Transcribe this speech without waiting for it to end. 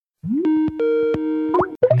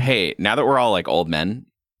Hey, now that we're all like old men,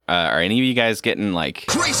 are any of you guys getting like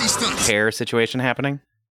crazy stunts hair situation happening?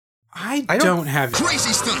 I don't have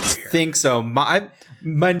crazy stunts. Think so. My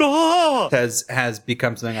has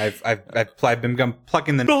become something I've been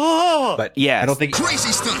plucking them, but Yes. I don't think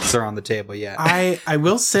Crazy stunts. they're on the table yet. I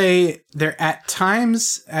will say there at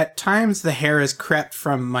times the hair has crept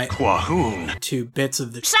from my to bits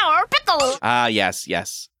of the Sour pickle.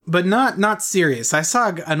 Yes. but not serious. I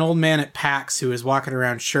saw an old man at PAX who was walking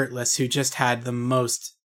around shirtless who just had the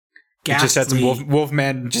most He just had some ghastly,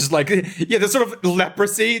 wolfman, just like the sort of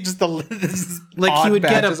leprosy, just the like he odd would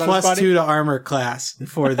get a patches on his +2 body. to armor class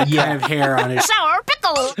for the kind of hair on his. Sour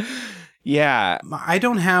pickle. Yeah. I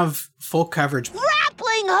don't have full coverage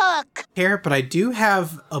Grappling hook. hair, but I do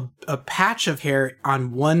have a patch of hair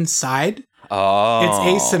on one side.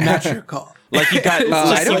 Oh. It's asymmetrical. Like you got,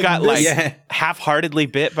 I don't- yeah. half-heartedly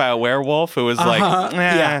bit by a werewolf who was like,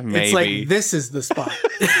 maybe. It's like, this is the spot.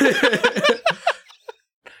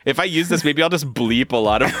 If I use this, maybe I'll just bleep a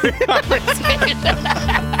lot of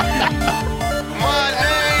My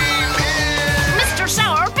name is Mr.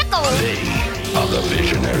 Sour pickle. Of the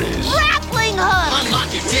visionaries. Grappling hook.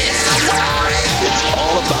 Unlock your disc. It's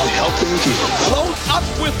all about helping people. Float up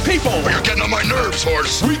with people. You're getting on my nerves,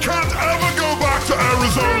 horse. We can't ever go back to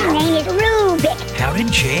Arizona. name is Rubik. How did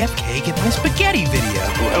JFK get my spaghetti video?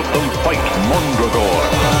 To help them fight Mondragor.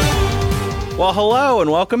 Well, hello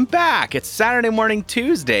and welcome back. It's Saturday Morning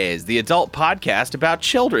Tuesdays, the adult podcast about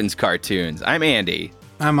children's cartoons. I'm Andy.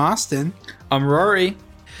 I'm Austin. I'm Rory.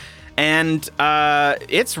 And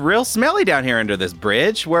it's real smelly down here under this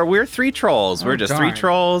bridge where we're three trolls. We're just three darn.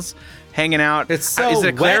 trolls hanging out. It's so Is it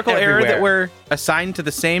a wet clerical error that everywhere. we're assigned to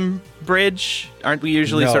the same bridge? Aren't we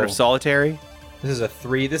usually No. sort of solitary? This is a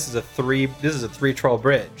three troll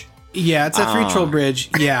bridge. Yeah, it's a Oh. 3 troll bridge.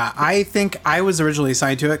 Yeah, I think I was originally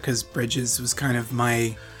assigned to it because bridges was kind of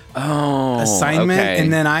my Oh, assignment, okay.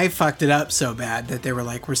 and then I fucked it up so bad that they were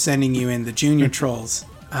like, "We're sending you in the junior trolls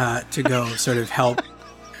to go sort of help."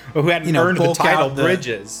 Who hadn't earned the bulk title out the-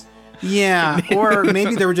 bridges. Yeah, or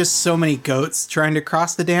maybe there were just so many goats trying to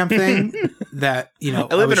cross the damn thing that I live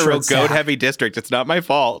in was a real short-staffed. goat-heavy district. It's not my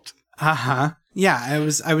fault. Yeah, I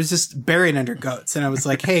was just buried under goats, and I was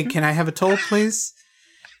like, "Hey, can I have a toll, please?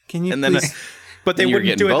 Can you And then please?" But they You were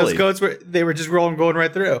wouldn't getting do it. bullied. Those goats they were just going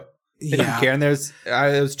right through. They didn't Yeah, care, and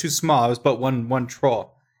it was too small. I was but one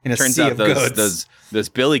troll in a Turns sea out of goats. those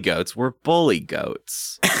billy goats were bully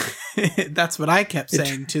goats. that's what I kept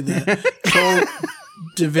saying to the troll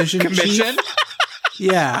division Commission? chief.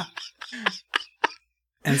 Yeah.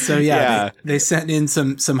 And so Yeah. they sent in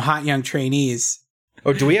some hot young trainees.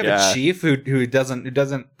 Oh, do we have Yeah. a chief who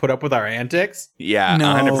doesn't put up with our antics? Yeah,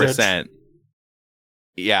 No. 100%.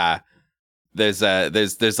 Yeah. There's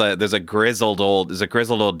a grizzled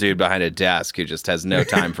old dude behind a desk who just has no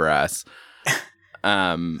time for us.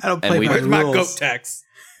 I don't play we- by Where's the my rules. goat tax?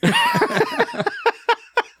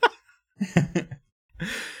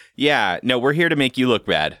 Yeah, no, we're here to make you look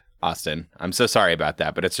bad, Austin. I'm so sorry about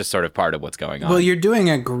that, but it's just sort of part of what's going on. Well, you're doing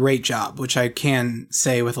a great job, which I can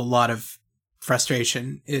say with a lot of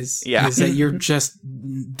frustration is that you're just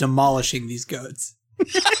demolishing these goats.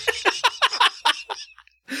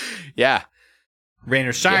 Yeah. Rain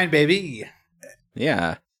or shine, baby.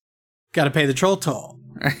 Yeah. Got to pay the troll toll.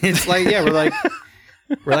 It's like we're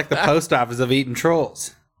like the post office of eating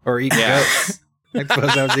trolls or eating goats. I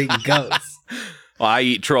suppose I was eating goats. Well, I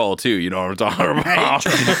eat troll too, you know what I'm talking about.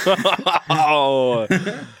 Oh.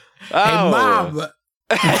 Hey, Mom.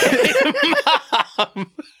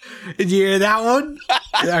 Did you hear that one?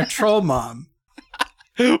 Our troll mom.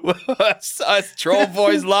 us troll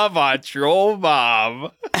boys love our troll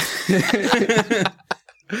mom.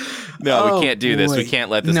 No, we can't do this. We boy.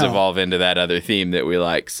 can't let this No. devolve into that other theme that we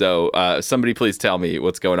like. So somebody please tell me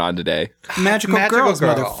what's going on today. Magical girls,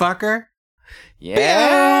 Girl. motherfucker.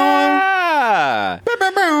 Yeah.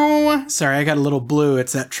 Sorry, I got a little blue.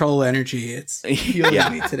 It's that troll energy. It's fueling Yeah.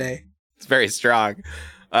 me today. It's very strong.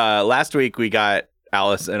 Last week we got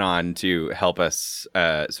Allison on to help us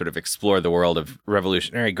sort of explore the world of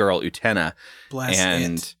Revolutionary Girl Utena. Bless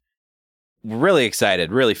And it. we're really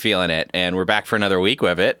excited, really feeling it, and we're back for another week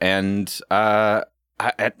with it. And I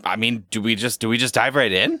mean, do we just dive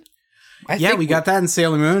right in? Yeah, we got that in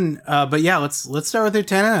Sailor Moon. But yeah, let's start with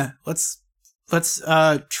Utena. Let's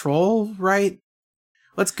troll right.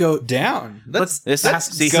 Let's go Down. Let's This-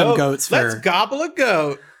 ask see, some go. goats Let's for. gobble a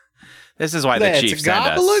goat. This is why the Let's chief sent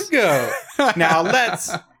gobble us. a goat. Now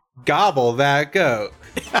let's gobble that goat.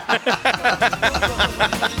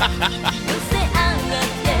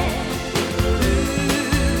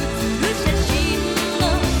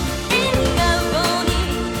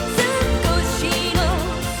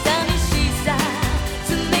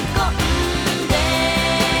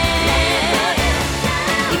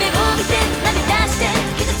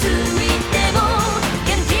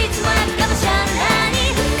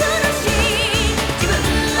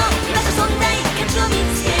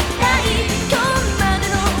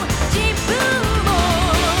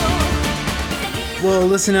 So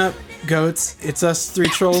listen up, goats. It's us three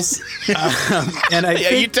trolls. And I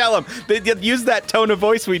think, you tell them. Use that tone of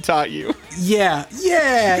voice we taught you. Yeah.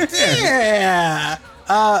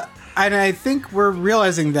 And I think we're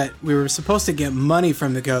realizing that we were supposed to get money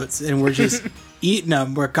from the goats, and we're just eating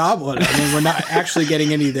them. We're gobbling them, and we're not actually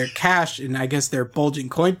getting any of their cash. And I guess their bulging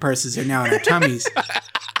coin purses are now in our tummies,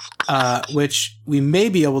 which we may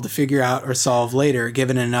be able to figure out or solve later,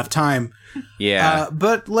 given enough time. Yeah.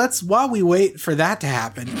 But while we wait for that to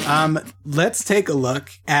happen, let's take a look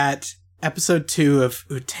at episode 2 of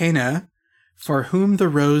Utena, For Whom the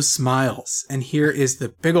Rose Smiles. And here is the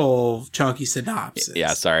big old chunky synopsis.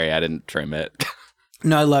 Yeah, sorry, I didn't trim it.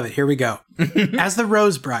 No, I love it. Here we go. As the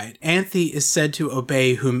Rose Bride, Anthe is said to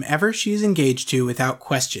obey whomever she is engaged to without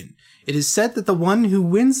question. It is said that the one who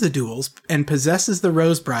wins the duels and possesses the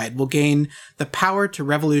Rose Bride will gain the power to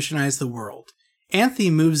revolutionize the world.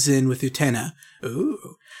 Anthe moves in with Utena,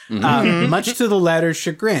 much to the latter's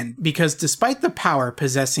chagrin, because despite the power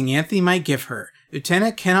possessing Anthe might give her,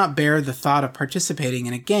 Utena cannot bear the thought of participating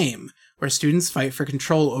in a game where students fight for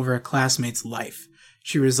control over a classmate's life.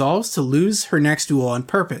 She resolves to lose her next duel on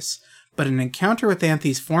purpose, but an encounter with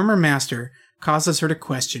Anthe's former master causes her to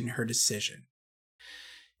question her decision.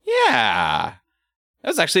 Yeah. That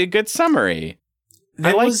was actually a good summary.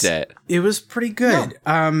 I liked it. It was pretty good.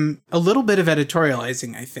 A little bit of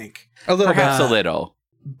editorializing, I think. A little, perhaps a little.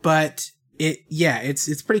 But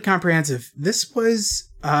it's pretty comprehensive. This was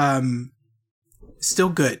still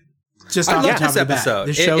good. Just off the top of the bat.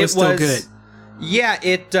 The show is still good. Yeah,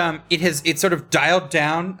 it sort of dialed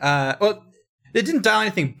down. Well, it didn't dial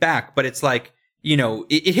anything back, but it's like, you know,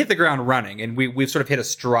 it hit the ground running, and we've sort of hit a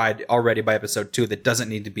stride already by episode 2 that doesn't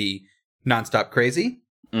need to be nonstop crazy.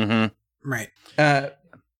 Mm-hmm. Right.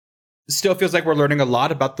 Still feels like we're learning a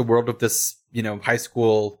lot about the world of this, you know, high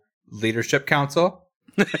school leadership council.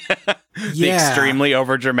 The extremely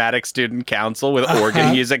overdramatic student council with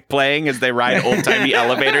organ music playing as they ride old-timey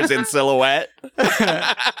elevators in silhouette.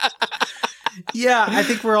 Yeah, I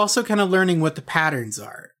think we're also kind of learning what the patterns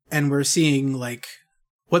are. And we're seeing, like,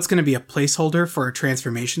 what's going to be a placeholder for a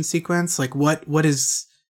transformation sequence. Like, what is...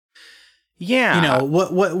 Yeah. You know,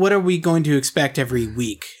 what are we going to expect every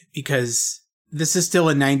week? Because this is still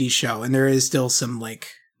a 90s show, and there is still some, like...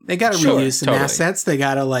 They got to reuse some assets. They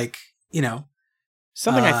got to, like, you know...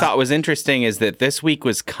 Something I thought was interesting is that this week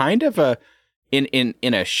was kind of a... In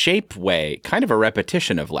a shape way, kind of a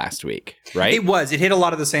repetition of last week, right? It was. It hit a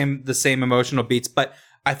lot of the same emotional beats, but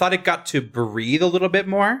I thought it got to breathe a little bit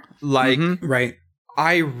more. Like, right.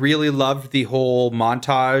 I really loved the whole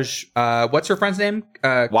montage. What's her friend's name?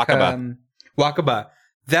 Wakaba. Wakaba.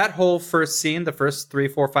 That whole first scene, the first 3,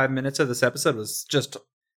 4, 5 minutes of this episode was just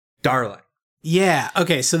darling. Yeah.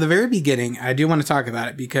 Okay. So the very beginning, I do want to talk about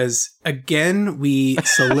it because, again, we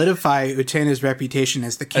solidify Utena's reputation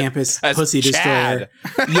as the campus pussy destroyer.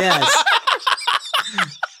 Yes.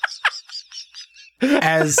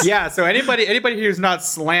 So anybody who's not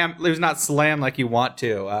slammed like you want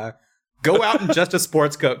to, go out in just a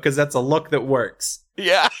sports coat because that's a look that works.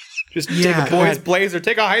 Yeah. Just take a boy's blazer.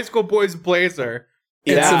 Take a high school boy's blazer.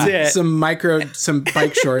 Some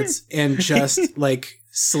bike shorts and just like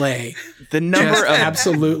slay. The number just of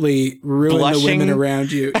absolutely ruin the women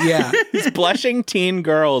around you. Yeah. These blushing teen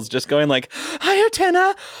girls just going like, "Hi,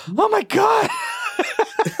 Utena. Oh my God."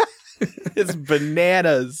 It's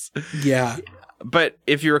bananas. Yeah. But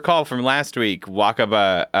if you recall from last week,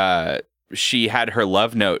 Wakaba, she had her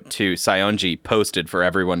love note to Saionji posted for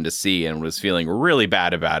everyone to see and was feeling really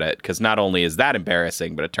bad about it because not only is that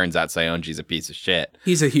embarrassing, but it turns out Saionji's a piece of shit.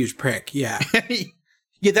 He's a huge prick. Yeah.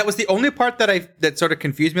 Yeah, that was the only part that sort of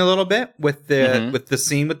confused me a little bit with the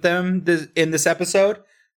scene with them in this episode,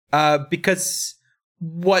 because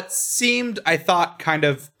what seemed, I thought, kind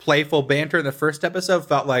of playful banter in the first episode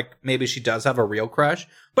felt like maybe she does have a real crush,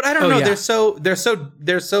 but I don't know. Yeah.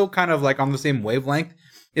 They're so kind of like on the same wavelength.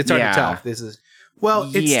 It's hard to tell if this is.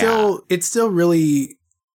 Well, it's still really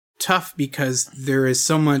tough because there is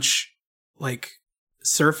so much like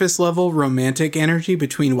surface level romantic energy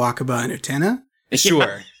between Wakaba and Utena.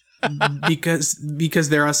 Sure. because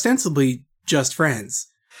they're ostensibly just friends.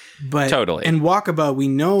 But totally. And Wakaba, we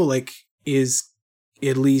know, like, is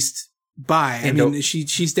at least bi. I mean,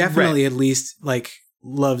 she's definitely at least like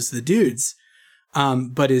loves the dudes.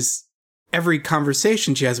 But is every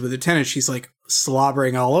conversation she has with Utena, she's like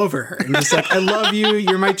slobbering all over her. And just like, I love you,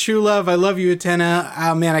 you're my true love, I love you, Utena.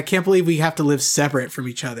 Oh man, I can't believe we have to live separate from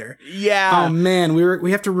each other. Yeah. Oh man,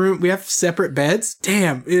 we have separate beds.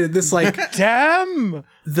 Damn. This like damn.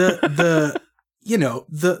 The you know,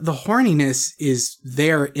 the horniness is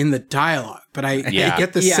there in the dialogue, but I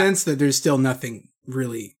get the sense that there's still nothing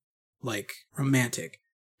really like romantic.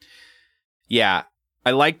 Yeah,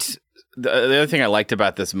 I liked the other thing I liked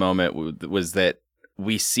about this moment was that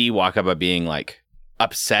we see Wakaba being like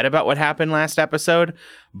upset about what happened last episode,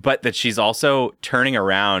 but that she's also turning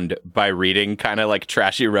around by reading kind of like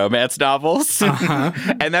trashy romance novels.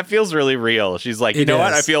 And that feels really real. She's like, you know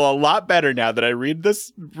what? I feel a lot better now that I read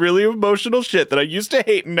this really emotional shit that I used to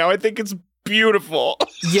hate, and now I think it's beautiful.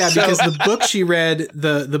 Yeah, because the book she read,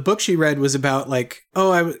 the book she read was about like,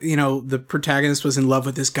 the protagonist was in love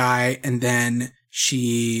with this guy, and then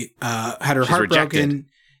she had her heart broken.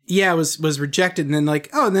 Yeah, was rejected, and then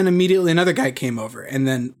and then immediately another guy came over, and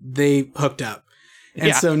then they hooked up.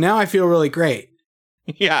 And so now I feel really great.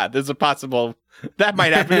 Yeah, there's a possible that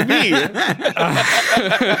might happen to me.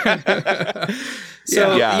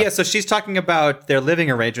 So she's talking about their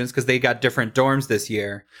living arrangements because they got different dorms this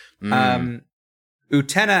year.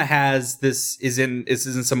 Utena has is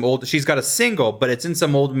in some old. She's got a single, but it's in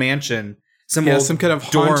some old mansion, some kind of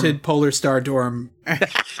haunted Polar Star dorm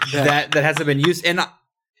that hasn't been used. And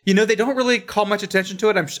they don't really call much attention to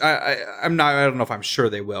it. I don't know if I'm sure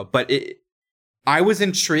they will, but I was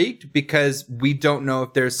intrigued because we don't know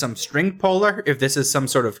if there's some string polar, if this is some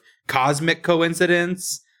sort of cosmic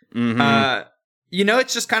coincidence.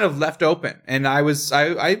 It's just kind of left open. And I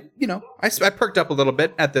perked up a little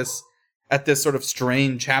bit at this sort of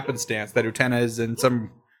strange happenstance that Utena is in some,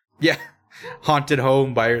 haunted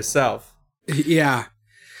home by herself. Yeah.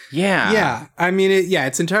 Yeah. I mean,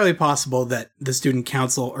 it's entirely possible that the student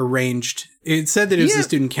council arranged. It said that it was the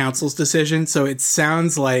student council's decision, so it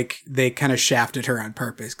sounds like they kind of shafted her on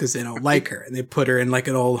purpose because they don't like her, and they put her in like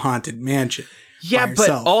an old haunted mansion. Yeah, but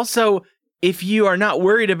also, if you are not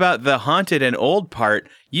worried about the haunted and old part,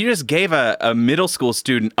 you just gave a middle school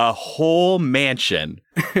student a whole mansion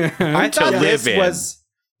I to thought live in.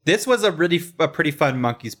 This was a pretty fun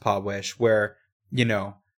monkey's paw wish where,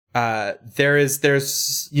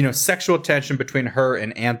 there's sexual tension between her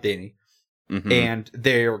and Anthony, and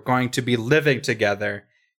they're going to be living together.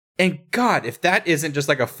 And God, if that isn't just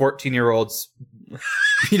like a 14-year-old's,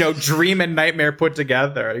 dream and nightmare put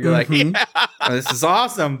together, you're like, this is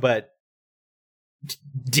awesome, but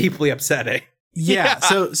deeply upsetting. Yeah.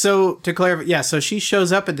 So to clarify, so she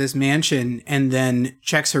shows up at this mansion and then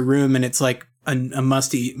checks her room, and it's like a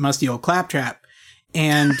musty old claptrap.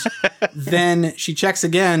 And then she checks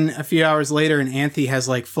again a few hours later, and Anthe has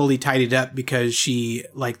like fully tidied up because she,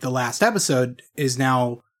 like the last episode, is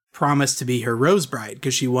now promised to be her Rose Bride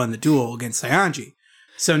because she won the duel against Saionji.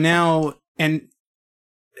 So now, and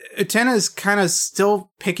Utena is kind of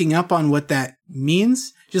still picking up on what that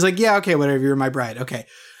means. She's like, yeah, okay, whatever, you're my bride. Okay.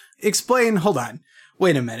 Explain, hold on.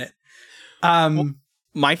 Wait a minute.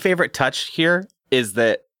 My favorite touch here is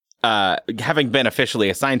that having been officially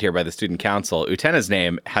assigned here by the student council, Utena's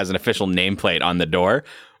name has an official nameplate on the door.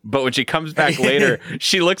 But when she comes back later,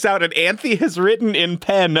 she looks out and Anthe has written in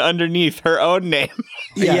pen underneath her own name.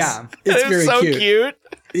 Yes. Yeah. It's very so cute.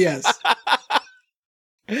 Yes.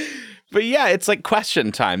 But yeah, it's like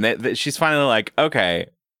question time. That she's finally like, okay,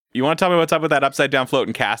 you want to tell me what's up with that upside down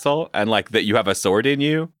floating castle and like that you have a sword in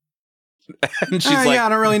you? And she's like, yeah, I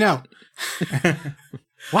don't really know.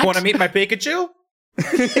 what? Want to meet my Pikachu?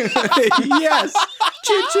 Yes.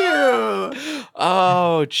 Choo choo.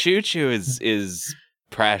 Oh, Choo Choo is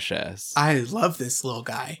precious. I love this little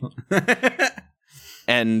guy.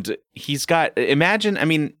 And he's got, imagine, I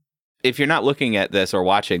mean, if you're not looking at this or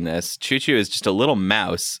watching this, Choo Choo is just a little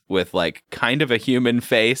mouse with like kind of a human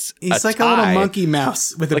face. He's like a little monkey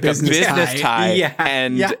mouse with like a business tie. Yeah.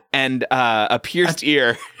 And a pierced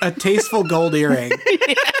ear. A tasteful gold earring.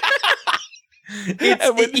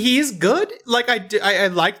 He's good. Like I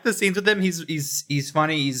like the scenes with him. He's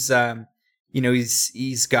funny. He's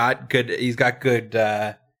he's got good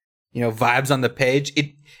vibes on the page.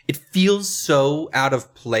 It feels so out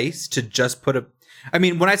of place to just put I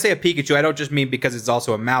mean, when I say a Pikachu, I don't just mean because it's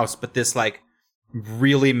also a mouse, but this like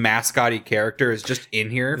really mascot-y character is just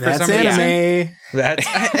in here for some reason. Anime.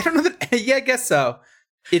 I don't know that. Yeah, I guess so.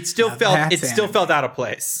 It still felt out of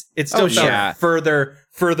place. It still felt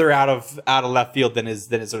further out of left field than is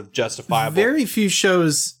sort of justifiable. Very few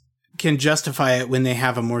shows can justify it when they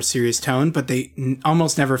have a more serious tone, but they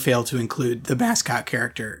almost never fail to include the mascot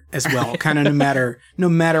character as well. Kind of no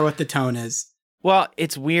matter what the tone is. Well,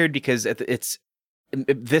 it's weird because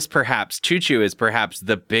Choo Choo is perhaps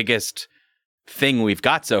the biggest thing we've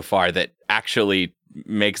got so far that actually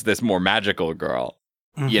makes this more Magical Girl.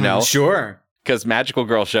 You know, sure. Because Magical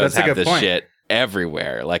Girl shows That's a have good this point. shit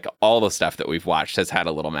everywhere. Like all the stuff that we've watched has had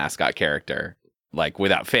a little mascot character, like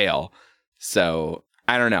without fail. So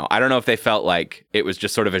I don't know. I don't know if they felt like it was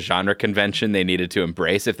just sort of a genre convention they needed to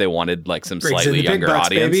embrace if they wanted like some Brings in slightly the big younger bucks,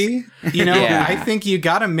 audience. baby. You know, Yeah. I think you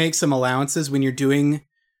got to make some allowances when you're doing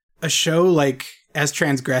a show like as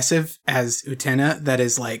transgressive as Utena that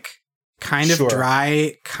is like kind of Sure.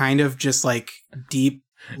 dry, kind of just like deep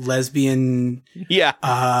lesbian, Yeah.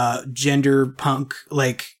 gender punk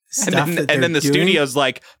like stuff. And that they're then the doing. studio's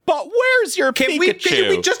like, but where's your Can Pikachu?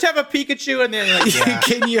 we just have a Pikachu and then like, yeah.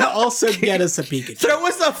 Can you also get us a Pikachu? Throw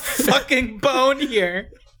us a fucking bone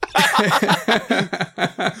here.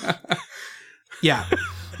 Yeah.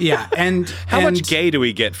 Yeah. And How much gay do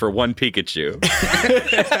we get for one Pikachu?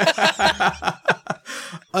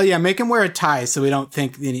 Oh yeah, make him wear a tie so we don't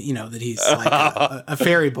think that, you know, that he's like a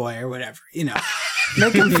fairy boy or whatever. You know,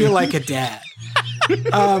 make him feel like a dad,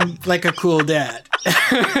 like a cool dad.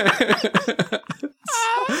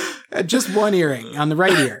 Just one earring on the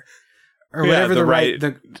right ear, or Yeah, whatever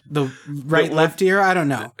the the right left ear. I don't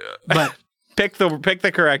know, but pick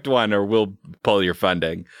the correct one, or we'll pull your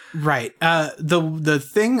funding. right. The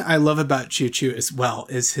thing I love about Choo Choo as well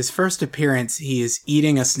is his first appearance. He is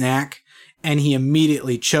eating a snack. And he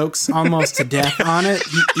immediately chokes almost to death on it.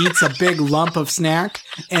 He eats a big lump of snack,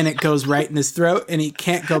 and it goes right in his throat, and he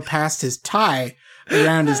can't go past his tie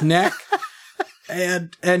around his neck.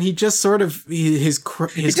 And he just sort of his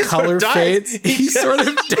color fades. He sort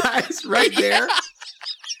of dies right there.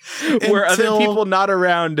 Where other Until- people not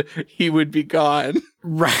around, he would be gone.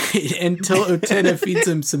 Right, until Utena feeds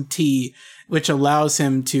him some tea, which allows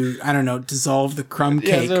him to, I don't know, dissolve the crumb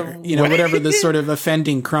cake, or, you know, whatever the sort of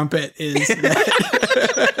offending crumpet is.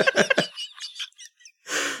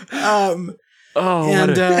 Oh,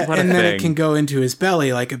 And what a then thing. it can go into his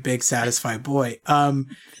belly like a big satisfied boy. And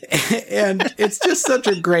it's just such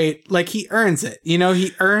a great, like, he earns it. You know,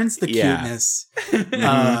 he earns the Yeah. cuteness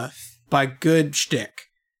by good shtick.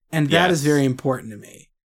 And that Yes. is very important to me.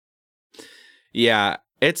 Yeah,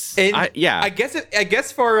 it's And I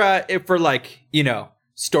guess for like, you know,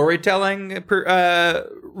 storytelling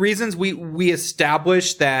reasons, we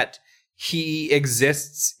establish that he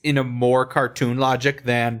exists in a more cartoon logic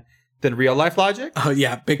than real life logic, Oh,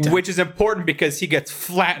 yeah, big time. which is important because he gets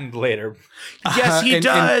flattened later. yes, he And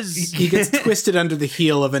does. he gets twisted under the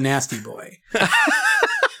heel of a nasty boy.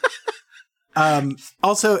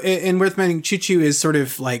 Also, and worth mentioning, Choo Choo is sort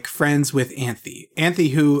of like friends with Anthe.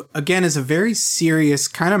 Anthe, who, again, is a very serious,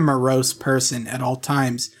 kind of morose person at all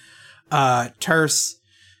times. Terse,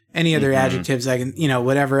 any other adjectives I can, you know,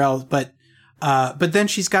 whatever else. But then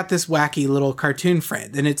she's got this wacky little cartoon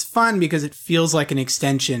friend. And it's fun because it feels like an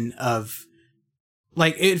extension of,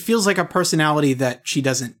 like, it feels like a personality that she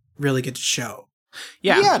doesn't really get to show.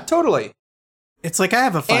 yeah. Totally. It's like, I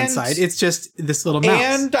have a fun And- side. It's just this little mouse.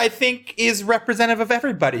 And I think is representative of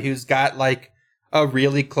everybody who's got like a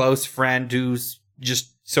really close friend who's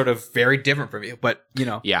just sort of very different from you. But, you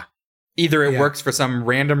know, Yeah. either it Yeah. works for some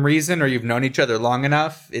random reason or you've known each other long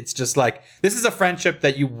enough. It's just like, this is a friendship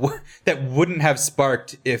that that wouldn't have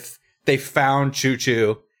sparked if they found Choo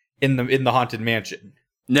Choo in the haunted mansion.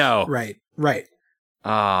 No. Right.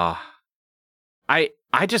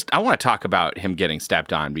 I want to talk about him getting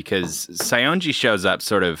stepped on because Saionji shows up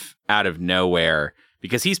sort of out of nowhere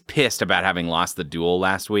because he's pissed about having lost the duel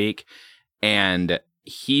last week. And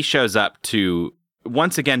he shows up to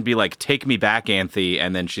once again be like, take me back, Anthe.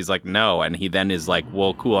 And then she's like, no. And he then is like,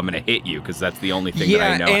 well, cool, I'm going to hit you because that's the only thing that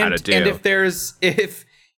I know how to do. And if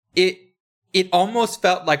it almost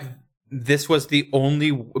felt like this was the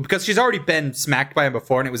only, because she's already been smacked by him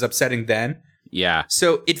before and it was upsetting then. Yeah.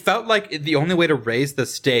 So it felt like the only way to raise the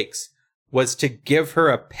stakes was to give her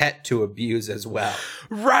a pet to abuse as well.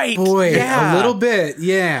 Right. Boy, yeah. a little bit.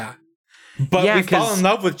 Yeah. But Yeah, we fall 'cause- in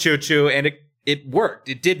love with Choo Choo and it worked.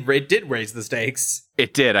 It did raise the stakes.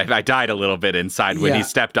 It did. I died a little bit inside when Yeah. he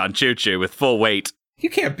stepped on Choo Choo with full weight. You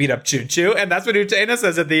can't beat up Choo Choo. And that's what Utena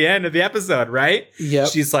says at the end of the episode, right? Yep.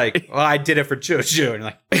 She's like, well, I did it for Choo Choo. And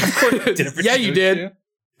you're like, of course you did it for Yeah, Choo you did.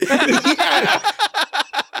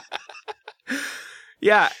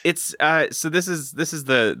 Yeah, it's so this is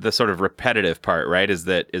the sort of repetitive part, right? Is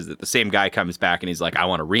that the same guy comes back and he's like, I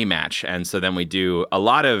want a rematch. And so then we do a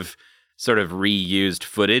lot of sort of reused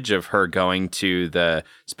footage of her going to the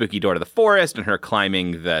spooky door to the forest and her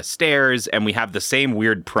climbing the stairs, and we have the same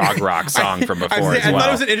weird prog rock song from before as I well. thought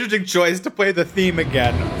it was an interesting choice to play the theme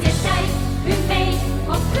again. 絶対運命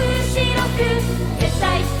をくしろく絶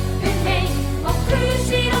対運命をくし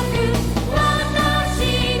ろく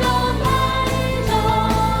私の誕生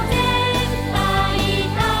絶対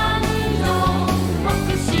誕生を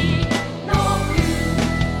くしろく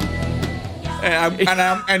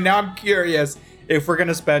And now I'm curious if we're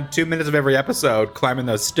gonna spend 2 minutes of every episode climbing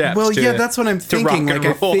those steps. Well, yeah, that's what I'm thinking. rock and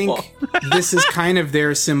Like, I roll. think this is kind of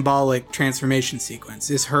their symbolic transformation sequence.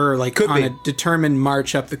 Is her like Could on be. a determined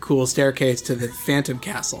march up the cool staircase to the Phantom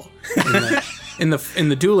Castle in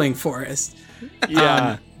the dueling forest.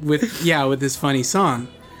 With this funny song.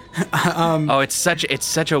 It's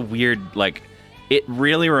such a weird, like, it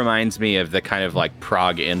really reminds me of the kind of like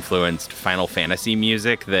Prague influenced Final Fantasy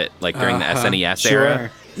music that like during the SNES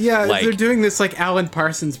era. Yeah, Like- they're doing this like Alan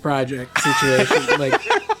Parsons Project situation. Like,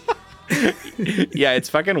 Yeah, it's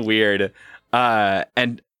fucking weird.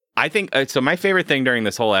 And I think so. My favorite thing during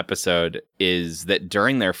this whole episode is that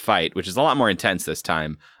during their fight, which is a lot more intense this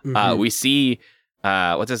time, we see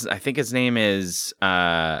I think his name is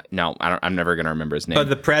no, I'm never gonna remember his name. But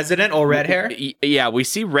the president or red hair? Yeah, we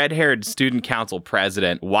see red-haired student council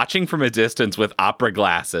president watching from a distance with opera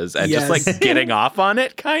glasses and just Yes. like getting off on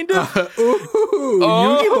it, kind of. ooh,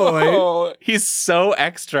 Yugi boy. Oh, he's so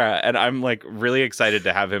extra, and I'm like really excited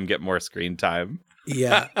to have him get more screen time.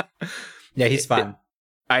 Yeah. Yeah, he's fun.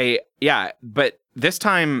 But this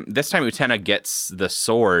time Utena gets the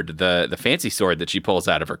sword, the fancy sword that she pulls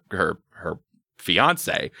out of her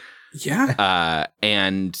fiance. Yeah.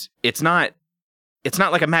 And it's not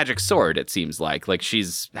like a magic sword, it seems like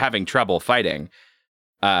she's having trouble fighting.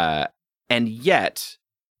 And yet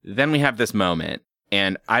then we have this moment,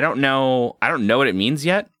 and I don't know what it means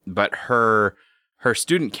yet, but her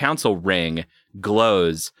student council ring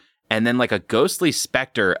glows, and then like a ghostly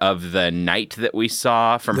specter of the knight that we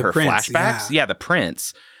saw from The her prince, flashbacks, the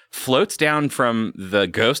prince, floats down from the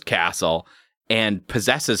ghost castle and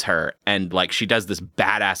possesses her, and like she does this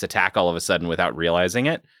badass attack all of a sudden without realizing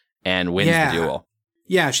it, and wins the duel.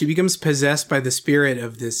 Yeah, she becomes possessed by the spirit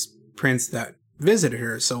of this prince that visited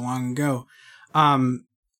her so long ago.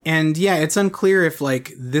 And yeah, it's unclear if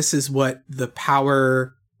like this is what the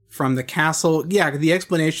power from the castle. Yeah, the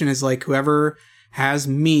explanation is like whoever has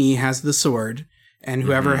me has the sword, and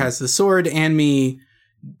whoever has the sword and me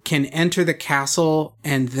can enter the castle,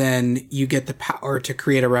 and then you get the power to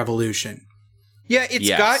create a revolution. Yeah,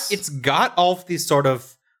 it's got all of these sort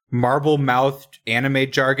of marble-mouthed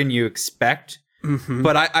anime jargon you expect. Mm-hmm.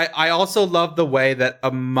 But I also love the way that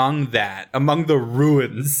among the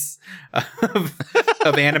ruins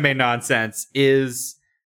of anime nonsense is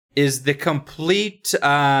the complete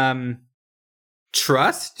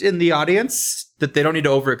trust in the audience that they don't need to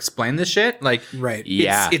over-explain this shit. Like, Right.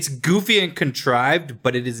 Yeah. it's goofy and contrived,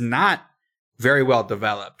 but it is not very well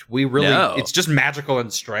developed. It's just magical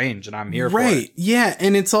and strange, and I'm here for it. Right. Yeah,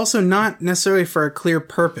 and it's also not necessarily for a clear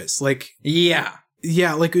purpose. Like, Yeah.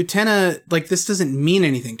 yeah, like Utena, like this doesn't mean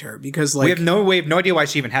anything to her because like we have no idea why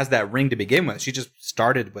she even has that ring to begin with. She just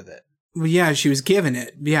started with it. well, yeah, she was given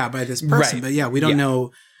it, by this person, Right. but yeah, we don't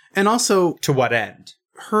know. And also To what end?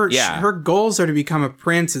 her goals are to become a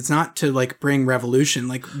prince. It's not to like bring revolution.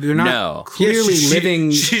 Like they're not clearly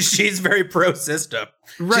living She's very pro system.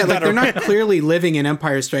 right. She's Like they're a- not clearly living in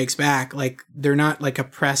Empire Strikes Back. Like they're not like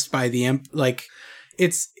oppressed by the like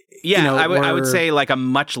it's Yeah, you know, I would or- say like a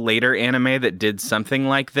much later anime that did something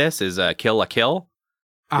like this is Kill la Kill,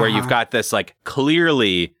 where you've got this like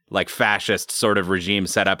clearly like fascist sort of regime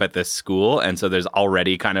set up at this school, and so there's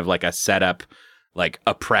already kind of like a setup like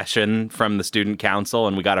oppression from the student council,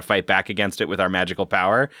 and we got to fight back against it with our magical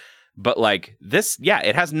power. But like this,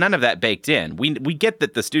 it has none of that baked in. We get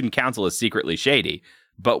that the student council is secretly shady,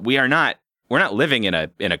 but we're not living in a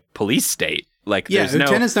police state. Like there's no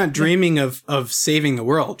Utena's not dreaming of saving the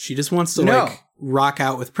world. She just wants to like rock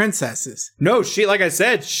out with princesses. No, she, like I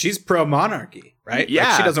said, she's pro monarchy, right? Yeah.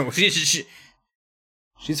 Like, she doesn't.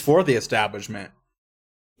 She's for the establishment.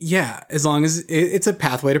 Yeah, as long as it's a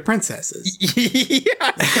pathway to princesses.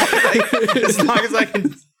 Yeah. As long as I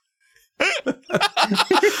can.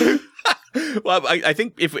 Well, I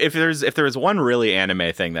think if there was one really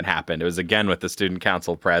anime thing that happened, it was again with the student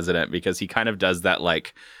council president, because he kind of does that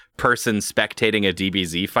like person spectating a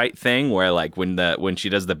DBZ fight thing where like when she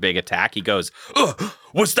does the big attack, he goes, "Oh,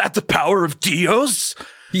 was that the power of Dios?"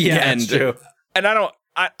 Yeah, and that's true. and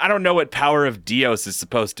I don't know what power of Dios is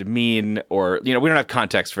supposed to mean, or we don't have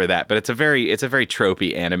context for that, but it's a very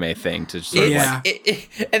tropey anime thing to sort of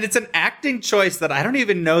like, And it's an acting choice that I don't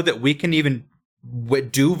even know that we can even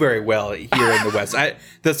do very well here in the West.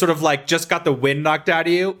 That's sort of like just got the wind knocked out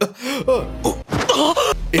of you.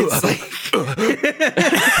 It's like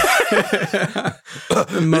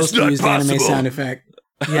The most used anime sound effect.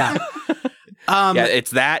 Yeah. it's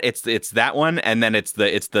that one, and then it's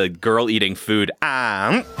the girl eating food.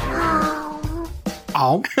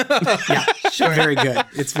 Oh. Yeah, sure. Very good.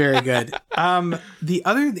 It's very good. The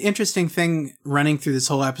other interesting thing running through this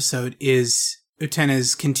whole episode is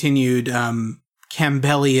Utena's continued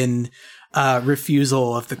Campbellian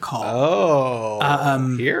refusal of the call.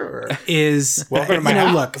 Here. Is Welcome to my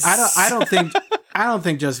house. look, I don't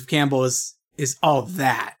think Joseph Campbell is all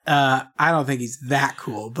that. I don't think he's that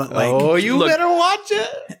cool, but like, you better watch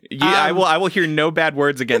it. Yeah, I will hear no bad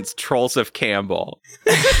words against Trollsif Campbell.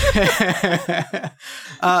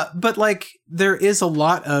 but like, there is a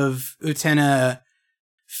lot of Utena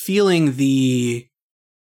feeling the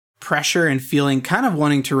pressure and feeling kind of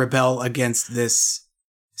wanting to rebel against this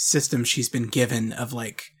system she's been given of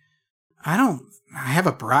like, I have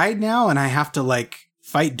a bride now and I have to like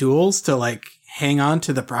fight duels to like hang on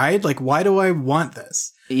to the bride. Like, why do I want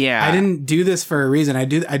this? Yeah. I didn't do this for a reason. I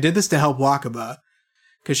did this to help Wakaba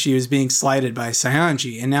because she was being slighted by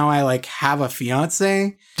Saionji, and now I like have a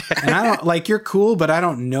fiance and I don't like, you're cool, but I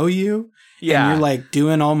don't know you. Yeah. And you're like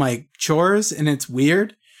doing all my chores and it's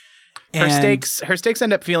weird. Her stakes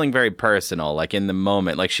end up feeling very personal, like in the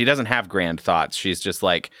moment. Like, she doesn't have grand thoughts. She's just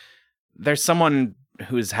like, there's someone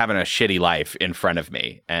who's having a shitty life in front of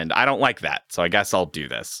me, and I don't like that, so I guess I'll do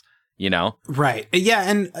this, you know? Right. Yeah,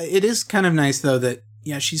 and it is kind of nice, though, that,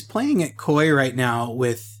 yeah, she's playing it coy right now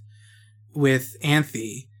with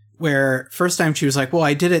Anthe, where first time she was like, well,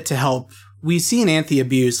 I did it to help. We've seen Anthe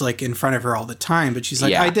abused, like, in front of her all the time, but she's like,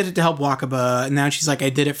 Yeah. I did it to help Wakaba, and now she's like, I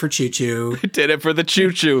did it for Choo-Choo. I did it for the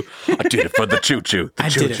choo-choo. I did it for the choo-choo. I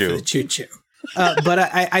did it for the Choo-Choo. But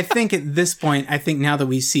I think at this point, I think now that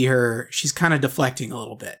we see her, she's kind of deflecting a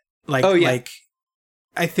little bit. Like, like,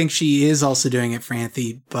 I think she is also doing it for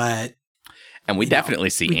Anthe, but... And we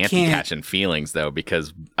definitely see Anthe can't- catching feelings, though,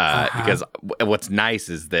 because what's nice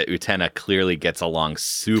is that Utena clearly gets along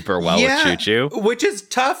super well with Choo-Choo. Which is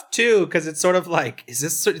tough, too, because it's sort of like, is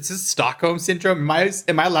this Stockholm Syndrome?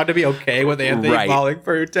 Am I allowed to be okay with Anthe Right. falling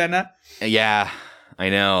for Utena? Yeah, I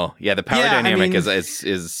know. Yeah, the power Yeah, I dynamic mean-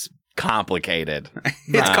 is complicated.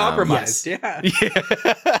 It's compromised, yes.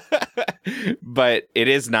 yeah. But it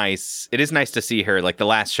is nice. It is nice to see her. Like, the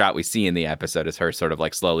last shot we see in the episode is her sort of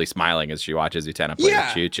like slowly smiling as she watches Utena play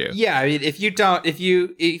with Choo-Choo. Yeah, I mean, if you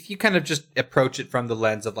kind of just approach it from the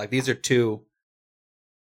lens of like, these are two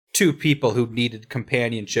people who needed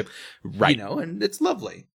companionship, Right. You know, and it's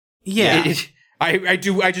lovely. Yeah. I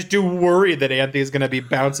just do worry that Anthe is going to be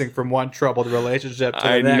bouncing from one troubled relationship to the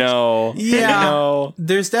I next. know. Yeah. I know.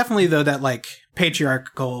 There's definitely, though, that like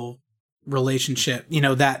patriarchal relationship, you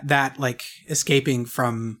know, that like escaping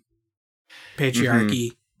from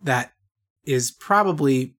patriarchy that is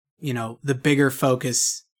probably, you know, the bigger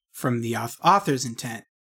focus from the author's intent,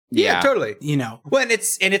 Yeah, totally. you know. Well, and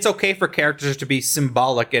it's okay for characters to be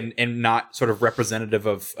symbolic and not sort of representative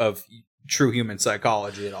of true human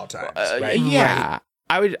psychology at all times. Right? Yeah.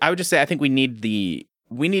 I would just say I think we need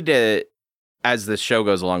to, as the show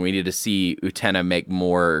goes along, we need to see Utena make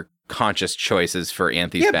more conscious choices for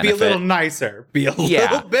Anthe's benefit. Be a little nicer. Be a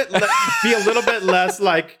little bit less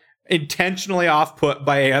like intentionally off put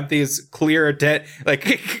by Anthe's clear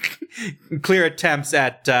attempts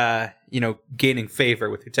at gaining favor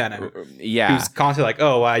with Utena. Yeah. Who's constantly like,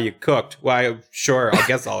 oh, wow, you cooked. Why, sure, I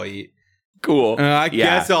guess I'll eat. Cool. I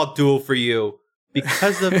guess I'll duel for you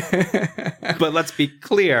because of. But let's be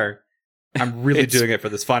clear, I'm really doing it for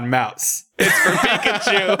this fun mouse. It's for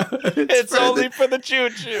Pikachu. it's only for the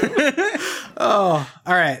choo-choo. Oh,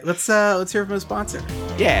 all right. Let's hear from a sponsor.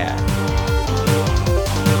 Yeah.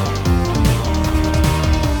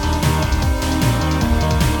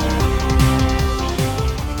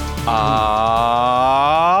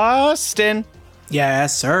 Austin.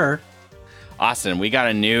 Yes, sir. Austin, we got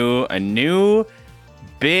a new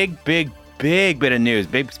big bit of news.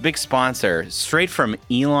 Big sponsor straight from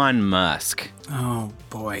Elon Musk. Oh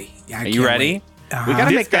boy. Are you ready? We gotta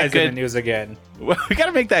This make that guy's in the good news again. We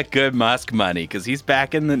gotta make that good Musk money because he's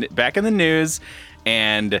back in the news,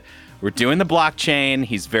 and we're doing the blockchain.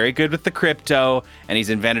 He's very good with the crypto, and he's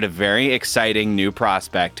invented a very exciting new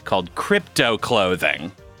prospect called crypto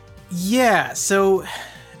clothing. Yeah, so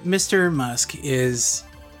Mr. Musk is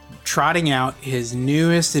trotting out his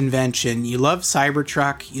newest invention. You love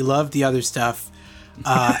Cybertruck, you love the other stuff,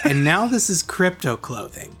 and now this is crypto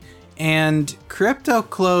clothing. And crypto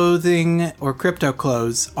clothing or crypto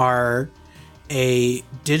clothes are a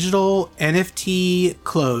digital NFT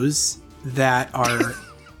clothes that are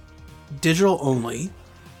digital only.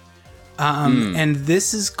 And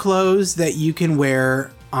this is clothes that you can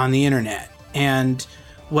wear on the internet. And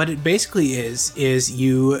what it basically is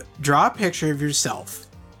you draw a picture of yourself.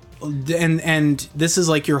 And this is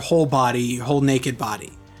like your whole body, your whole naked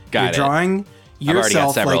body. Got You're it. drawing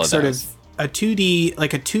yourself several like of sort those. of a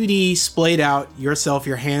 2D splayed out yourself,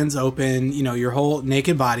 your hands open, you know, your whole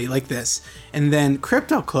naked body like this. And then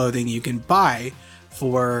crypto clothing you can buy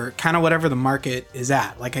for kind of whatever the market is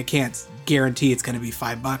at. Like, I can't guarantee it's going to be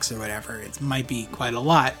 $5 or whatever. It might be quite a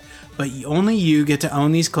lot, but only you get to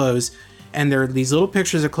own these clothes. And there are these little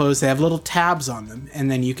pictures of clothes. They have little tabs on them, and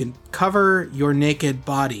then you can cover your naked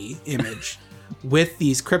body image with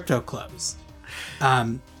these crypto clothes,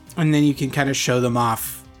 and then you can kind of show them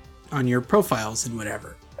off on your profiles and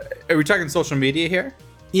whatever. Are we talking social media here?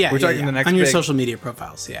 Yeah, We're talking the next on your big- social media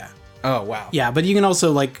profiles. Yeah. Oh, wow. Yeah, but you can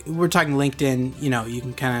also, like, we're talking LinkedIn, you know, you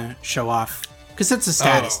can kind of show off, because it's a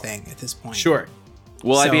status thing at this point. Sure.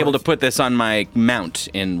 Will I So be able to if- put this on my mount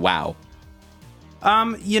in WoW?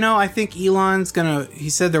 You know, I think Elon's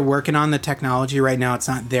he said they're working on the technology right now. It's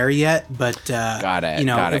not there yet, but, Got it, you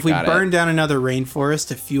know, got it, if we got it. burn down another rainforest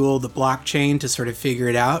to fuel the blockchain to sort of figure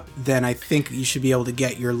it out, then I think you should be able to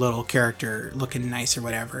get your little character looking nice or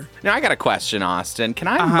whatever. Now, I got a question, Austin. Can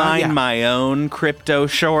I Uh-huh, mine yeah. my own crypto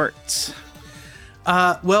shorts?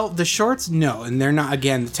 Well, the shorts, no, and they're not.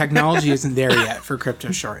 Again, the technology isn't there yet for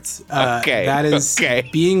crypto shorts. Okay, that is okay.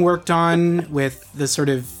 being worked on with the sort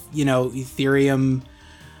of, you know, Ethereum.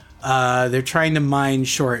 They're trying to mine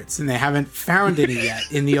shorts, and they haven't found any yet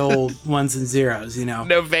in the old ones and zeros. You know,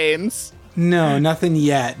 No veins. no, nothing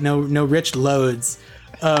yet. No rich loads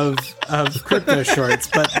of crypto shorts,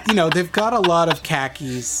 but you know, they've got a lot of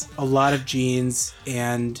khakis, a lot of jeans,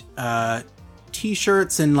 and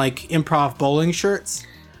t-shirts and like improv bowling shirts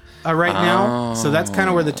right now. So that's kind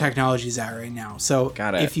of where the technology's at right now. So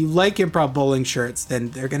Got it. if you like improv bowling shirts, then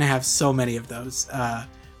they're gonna have so many of those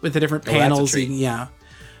with the different that's a panels. treat. Yeah.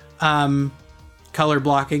 Color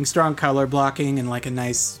blocking, strong color blocking, and like a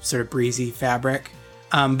nice sort of breezy fabric.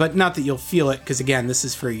 But not that you'll feel it, because again, this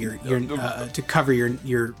is for your to cover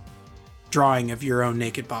your drawing of your own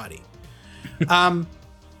naked body.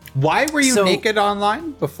 Why were you So- naked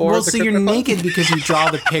online before? Well, the so you're crypto clothes? naked because you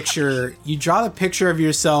draw the picture. You draw the picture of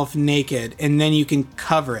yourself naked, and then you can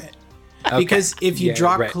cover it. Because if you Yeah,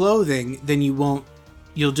 draw right. clothing, then you won't.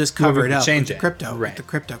 You'll just cover won't it up change with it. the crypto, Right. with the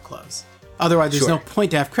crypto clothes. Otherwise, there's Sure. no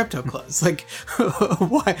point to have crypto clothes. Like,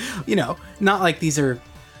 why? You know, not like these are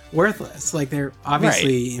worthless. Like, they're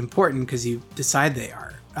obviously important because you decide they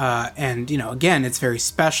are. And you know, again, it's very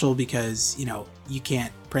special because you know you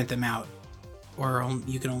can't print them out, or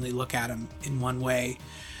you can only look at them in one way.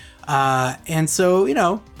 And so, you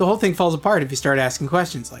know, the whole thing falls apart if you start asking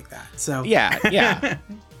questions like that. So Yeah, yeah.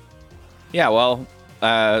 Yeah, well,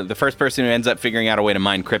 the first person who ends up figuring out a way to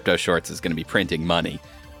mine crypto shorts is going to be printing money.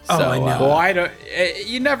 Oh, I know. Well, I don't.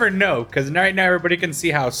 You never know, because right now everybody can see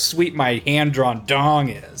how sweet my hand-drawn dong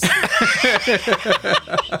is.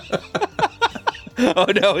 Oh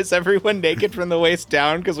no, is everyone naked from the waist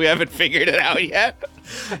down because we haven't figured it out yet?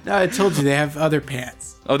 no, I told you they have other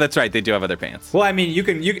pants. Oh, that's right, they do have other pants. Well, I mean, you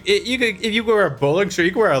can if you wear a bowling shirt,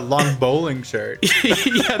 you can wear a long bowling shirt.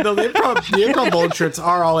 Yeah, no, the improv bowling shirts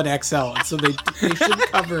are all in XL, and so they should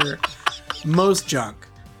cover most junk.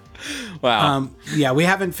 Wow. Yeah, we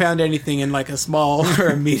haven't found anything in like a small or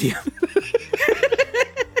a medium.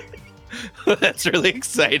 That's really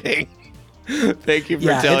exciting. Thank you for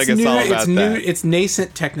Yeah, telling us all about that. It's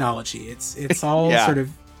nascent technology. It's all Yeah. sort of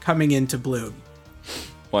coming into bloom.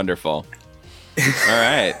 Wonderful. All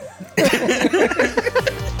right.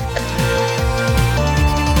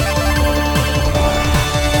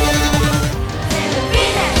 Sailor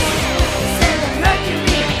Venus, Sailor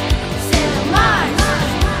Mercury, Sailor Mars,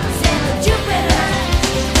 Sailor Jupiter.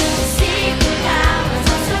 Secret powers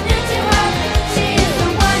also new to her. She is the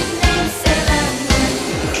one named Sailor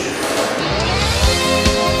Moon.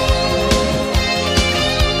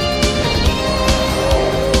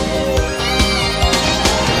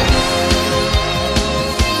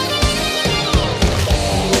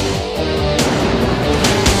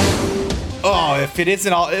 Oh, if it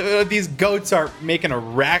isn't all, these goats are making a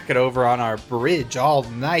racket over on our bridge all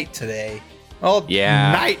night today. All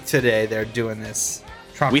Yeah. night today, they're doing this.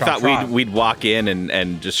 Tromp, We tromp, thought tromp. we'd walk in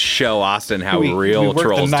and just show Austin how we real work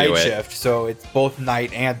trolls the night do it. shift, so it's both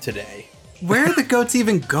night and today. Where are the goats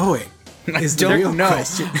even going? Is the real Don't know.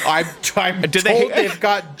 question. I'm Do told they- they've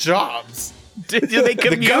got jobs. Do they The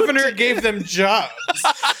commute? governor gave them jobs.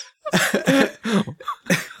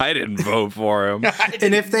 I didn't vote for him.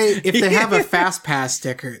 And if they have a fast pass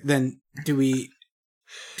sticker, then do we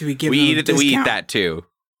give We them a eat discount? that too,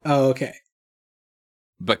 Oh, okay.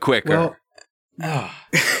 but quicker. Well,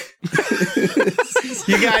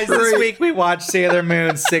 You guys, this week we watched Sailor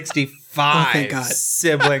Moon 65 Oh, thank God.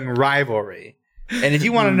 Sibling Rivalry. And if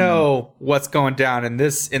you want to know what's going down in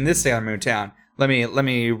this Sailor Moon town, let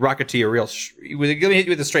me rock it to you let me hit you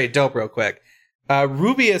with a straight dope real quick.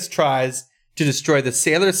 Rubius tries to destroy the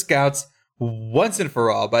Sailor Scouts once and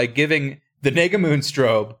for all by giving the Negamoon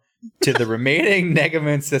strobe to the remaining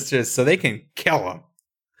Negamoon sisters so they can kill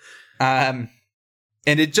them.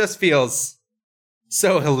 And it just feels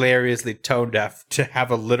so hilariously tone deaf to have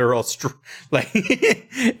a literal anime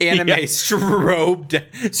strobe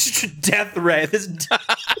death ray.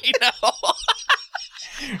 I know.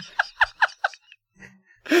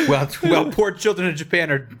 Well, poor children in Japan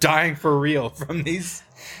are dying for real from these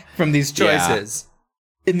choices.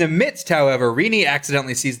 In the midst, however, Rini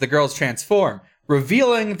accidentally sees the girls transform,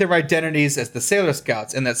 revealing their identities as the Sailor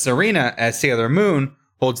Scouts, and that Serena, as Sailor Moon,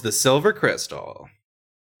 holds the silver crystal.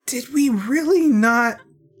 Did we really not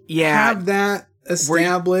have that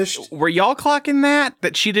established? Were y'all clocking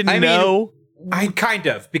that she didn't know? I kind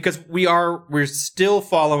of, because we're still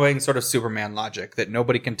following sort of Superman logic that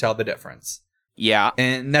nobody can tell the difference. Yeah.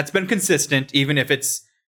 And that's been consistent, even if it's,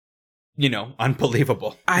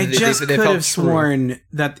 unbelievable. I just could have sworn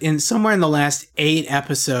that somewhere in the last 8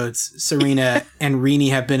 episodes, Serena and Rini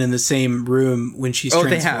have been in the same room when she's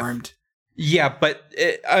transformed. Yeah, but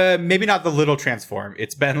maybe not the little transform.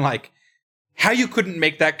 It's been like how you couldn't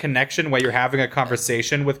make that connection while you're having a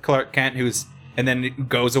conversation with Clark Kent, and then it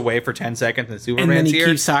goes away for 10 seconds and Superman's here. And then he here.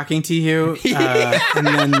 keeps talking to you. And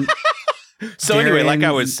then so anyway, like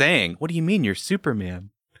I was saying, what do you mean you're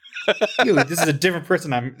Superman? This is a different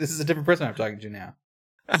person I'm talking to now.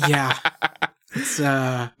 Yeah.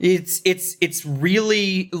 It's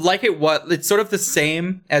really like it was. It's sort of the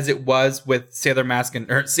same as it was with Sailor Mask.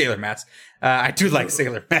 I do like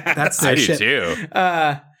Sailor Mask. That's their shit. too.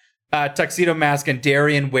 Tuxedo Mask and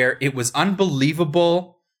Darien, where it was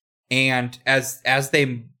unbelievable, and as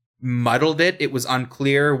they muddled it, it was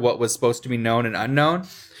unclear what was supposed to be known and unknown.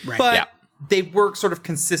 Right. But they were sort of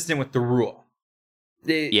consistent with the rule.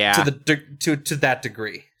 To that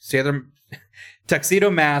degree. Tuxedo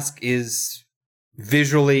Mask is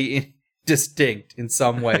visually distinct in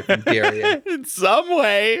some way from Darien. In some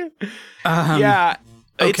way.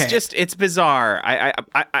 It's bizarre.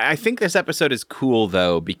 I think this episode is cool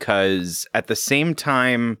though, because at the same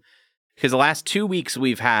time, because the last 2 weeks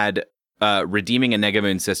we've had redeeming a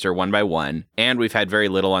Negamoon sister one by one, and we've had very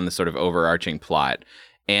little on the sort of overarching plot.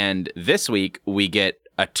 And this week we get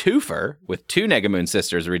a twofer with 2 Negamoon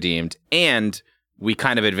sisters redeemed, and we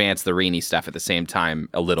kind of advance the Rini stuff at the same time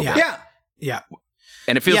a little bit. Yeah.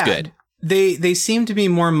 And it feels good. They seem to be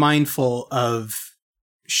more mindful of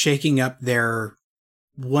shaking up their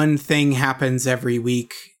one thing happens every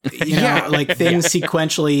week. Like things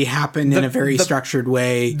sequentially happen in a very structured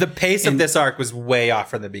way. The pace of this arc was way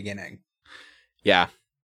off from the beginning. Yeah.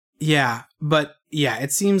 Yeah. But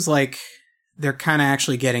it seems like they're kind of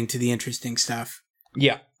actually getting to the interesting stuff.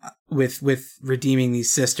 Yeah. With redeeming these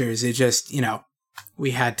sisters. It just,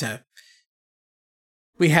 we had to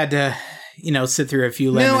sit through a few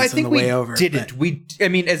lemons on the way over. I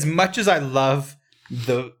mean, as much as I love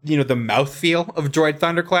the mouthfeel of Droid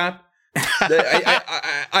Thunderclap,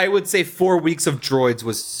 I would say 4 weeks of droids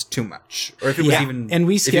was too much. Or if it was even, and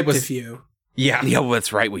we skipped a few. Yeah. Yeah, well,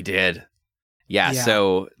 that's right, we did. Yeah.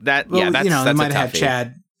 So that's they that's might a have toughie.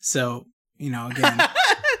 Chad. So again.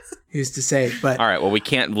 Who's to say? But all right, well, we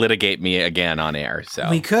can't litigate me again on air, so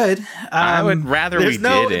we could. I would rather we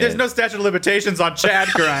did it. There's no statute of limitations on Chad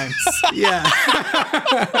Grimes. Yeah.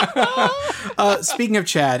 Speaking of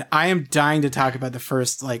Chad, I am dying to talk about the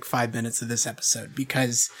first 5 minutes of this episode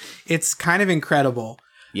because it's kind of incredible.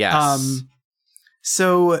 Yes.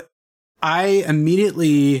 So I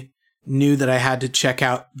immediately knew that I had to check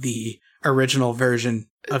out the original version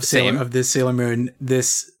of this Sailor Moon, the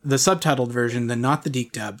subtitled version, not the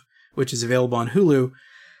Deke dub, which is available on Hulu.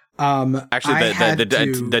 Actually,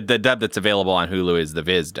 the dub that's available on Hulu is the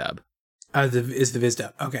Viz dub. Is the Viz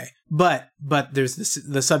dub? Okay, but there's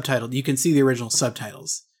the subtitle. You can see the original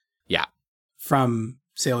subtitles. Yeah, from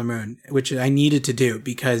Sailor Moon, which I needed to do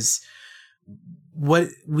because what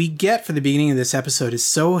we get for the beginning of this episode is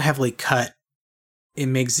so heavily cut. It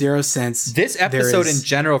makes zero sense. This episode in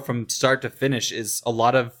general, from start to finish, is a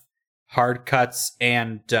lot of hard cuts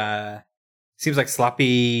and seems like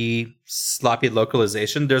sloppy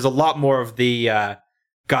localization. There's a lot more of the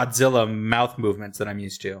Godzilla mouth movements that I'm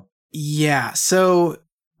used to. Yeah. So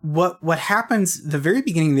what happens the very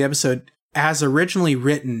beginning of the episode, as originally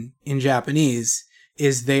written in Japanese,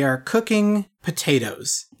 is they are cooking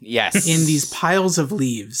potatoes. Yes. In these piles of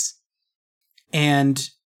leaves, and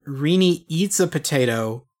Rini eats a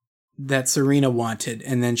potato that Serena wanted,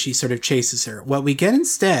 and then she sort of chases her. What we get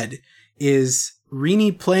instead is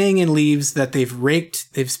Rini playing in leaves that they've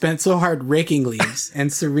raked. They've spent so hard raking leaves,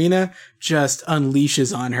 and Serena just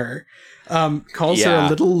unleashes on her, calls her a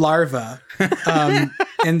little larva,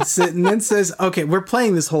 and then says, "Okay, we're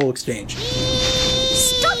playing this whole exchange."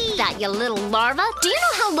 Stop that, you little larva. Do you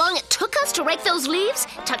know how long it took us to rake those leaves?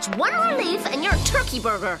 Touch one more leaf and you're a turkey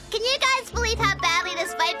burger. Can you guys believe how badly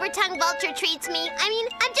this viper-tongued vulture treats me? I mean,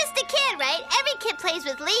 I'm just a kid, right? Every kid plays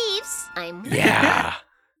with leaves. Yeah.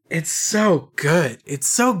 It's so good. It's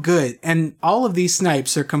so good. And all of these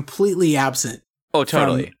snipes are completely absent Oh,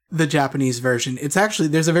 totally. from the Japanese version. It's actually,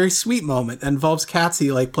 there's a very sweet moment that involves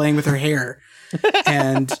Katzy like playing with her hair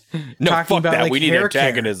and No, talking fuck about that. like We need hair care.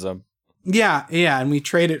 antagonism. Yeah, and we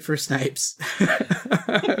trade it for snipes.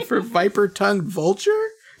 For viper-tongued vulture?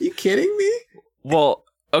 Are you kidding me? Well,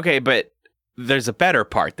 okay, but there's a better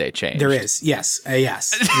part they changed. There is. Yes.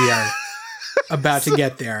 Yes. We are about to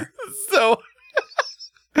get there. So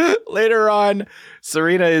later on,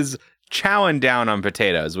 Serena is chowing down on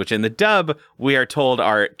potatoes, which in the dub we are told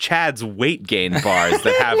are Chad's weight gain bars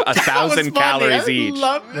that have 1,000 calories each.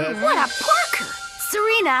 Love this. What a porker!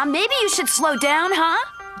 Serena, maybe you should slow down, huh?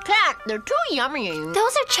 Cat, they're too yummy. Those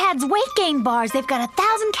are Chad's weight gain bars. They've got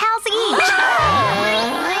 1,000 calories each.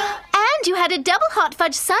 And you had a double hot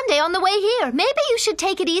fudge sundae on the way here. Maybe you should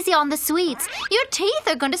take it easy on the sweets. Your teeth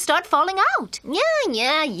are going to start falling out. Yeah.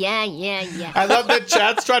 I love that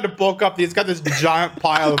Chad's trying to bulk up. He's got this giant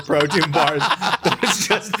pile of protein bars that has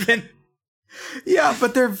just been... Yeah,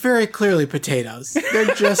 but they're very clearly potatoes.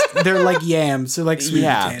 They're like yams. They're like sweet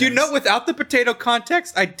potatoes. Do you know, without the potato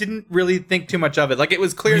context, I didn't really think too much of it. Like, it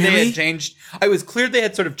was clear they Really? had changed... I was clear they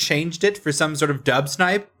had sort of changed it for some sort of dub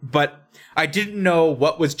snipe, but I didn't know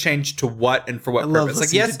what was changed to what and for what I love purpose.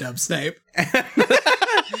 Like, listening yes, to dub snipe.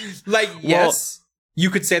 yes, you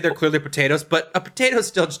could say they're clearly potatoes, but a potato is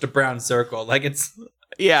still just a brown circle. Like, it's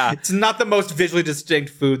not the most visually distinct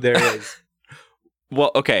food there is.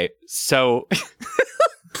 Well, okay, so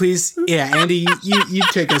Please, yeah, Andy, you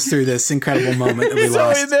take us through this incredible moment that we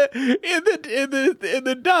lost. in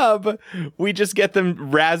the dub, we just get them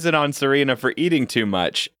razzing on Serena for eating too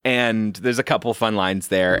much, and there's a couple fun lines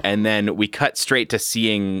there, and then we cut straight to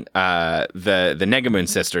seeing the Negamoon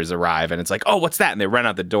sisters arrive, and it's like, oh, what's that? And they run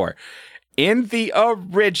out the door. In the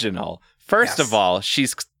original, first of all,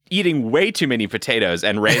 she's eating way too many potatoes,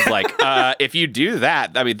 and Ray's like, if you do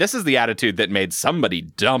that, I mean, this is the attitude that made somebody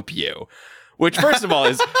dump you. Which, first of all,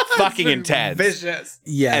 is fucking intense. Vicious.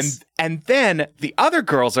 Yes. And then the other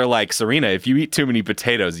girls are like, Serena, if you eat too many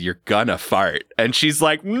potatoes, you're gonna fart. And she's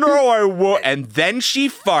like, no, I won't. And then she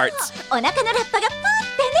farts. お腹のラッパがプって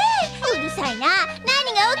ね。うるさいな。何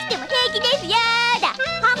が起きても平気です。やだ。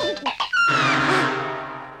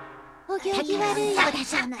お行儀悪い子だ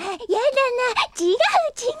じゃない。やだな。違う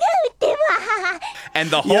ってば。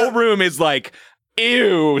 And the whole room is like,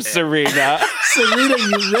 ew, Serena. Serena,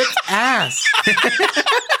 you ripped ass.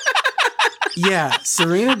 Yeah,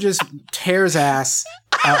 Serena just tears ass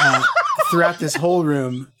throughout this whole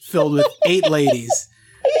room filled with 8 ladies.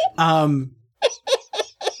 And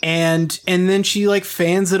then she like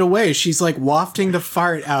fans it away. She's like wafting the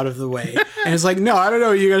fart out of the way. And it's like, no, I don't know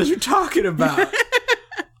what you guys are talking about.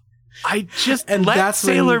 I just And let that's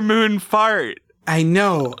when- Sailor Moon fart. I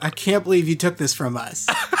know. I can't believe you took this from us.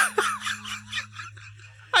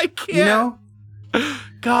 I can't. You know?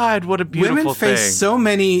 God, what a beautiful Women thing. face so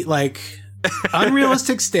many like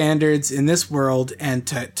unrealistic standards in this world, and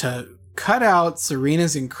to cut out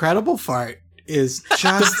Serena's incredible fart is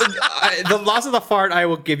just The loss of the fart I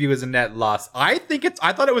will give you is a net loss. I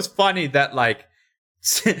thought it was funny that like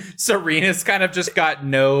Serena's kind of just got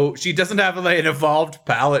she doesn't have like an evolved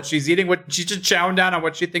palate. She's just chowing down on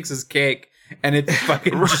what she thinks is cake, and it's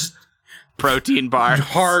fucking just protein bar.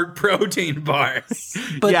 hard protein bars.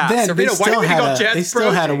 but Yeah, then Serena, they why do still we had call a Chad's they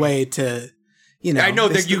still had a protein? way to, you know. I know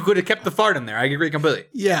they that still- you could have kept the fart in there. I agree completely.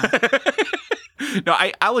 Yeah. No,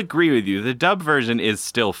 I'll agree with you. The dub version is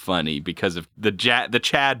still funny because of the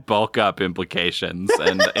Chad bulk up implications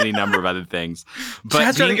and any number of other things. But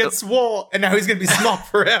Chad's trying to being- get swole, and now he's gonna be small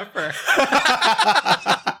forever.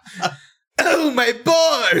 Oh, my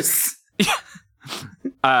bars!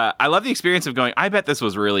 I love the experience of going, I bet this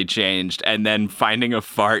was really changed, and then finding a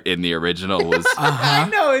fart in the original was, I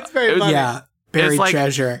know, it's very funny. Yeah. Buried like-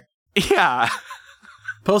 treasure. yeah.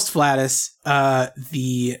 Post Flatus,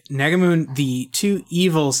 the Negamoon, the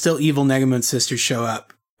 2 still evil Negamoon sisters show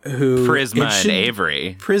up. Who Prisma it should- and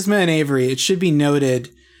Avery. Prisma and Avery. It should be noted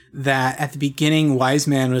that at the beginning, Wise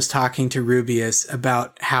Man was talking to Rubius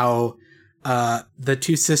about how the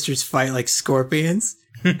 2 sisters fight like scorpions.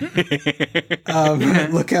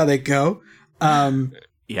 Look how they go.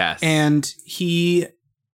 Yes. And he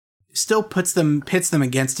still pits them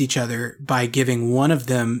against each other by giving one of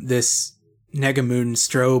them this Negamoon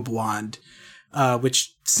strobe wand,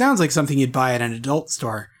 which sounds like something you'd buy at an adult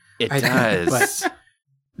store. it I think, does. but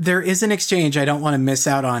there is an exchange I don't want to miss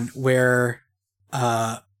out on where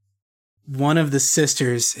one of the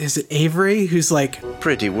sisters, is it Avery, who's like,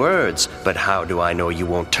 Pretty words, but how do I know you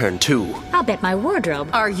won't turn too? I'll bet my wardrobe.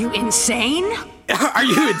 Are you insane? are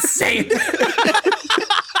you insane?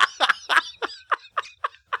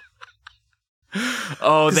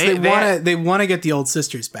 Oh, they want to get the old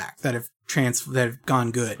sisters back that have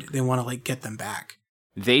gone good. They want to like get them back.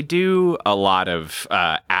 They do a lot of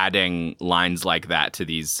adding lines like that to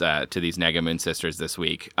these Negamoon sisters this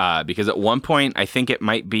week, because at one point I think it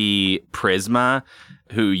might be Prisma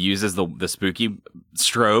who uses the spooky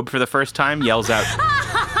strobe for the first time, yells out,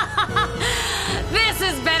 This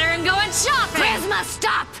is better than going shopping. Prisma,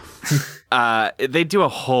 stop! they do a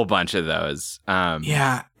whole bunch of those.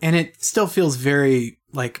 Yeah, and it still feels very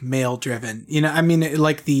like male driven. You know, I mean,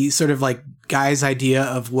 like the sort of like guy's idea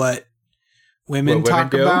of what women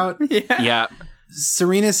talk about. Yeah.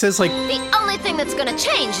 Serena says like, The only thing that's gonna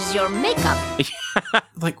change is your makeup.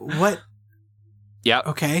 like what? Yep.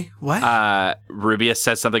 Okay, what? Rubius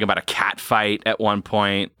says something about a cat fight at one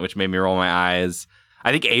point, which made me roll my eyes.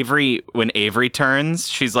 I think when Avery turns,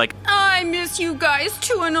 she's like, I miss you guys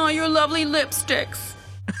too and all your lovely lipsticks.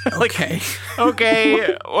 Okay.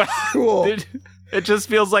 Okay. Cool. It just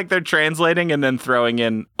feels like they're translating and then throwing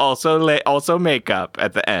in also makeup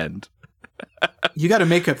at the end. You got a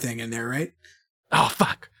makeup thing in there, right? Oh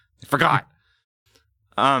fuck! I forgot.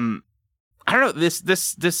 I don't know.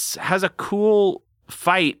 This has a cool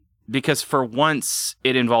fight because for once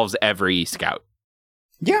it involves every scout.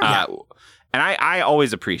 Yeah. And I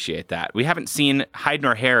always appreciate that. We haven't seen hide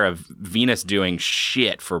nor hair of Venus doing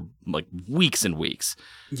shit for like weeks and weeks.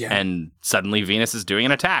 Yeah. And suddenly Venus is doing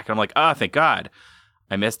an attack. And I'm like, oh, thank God.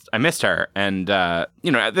 I missed her. And, they're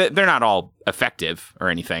not all effective or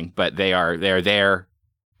anything, but they are there.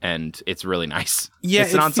 And it's really nice. Yeah,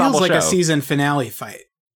 it's an it ensemble feels like show. a season finale fight.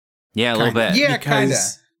 Yeah, a little bit. Yeah, kind of.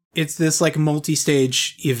 Because it's this like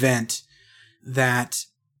multi-stage event that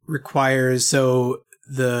requires, so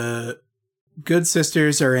the good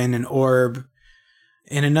sisters are in an orb,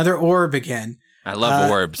 in another orb again. I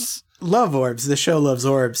love orbs. Love orbs. The show loves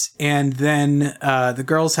orbs. And then the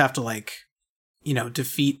girls have to like,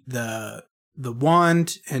 defeat the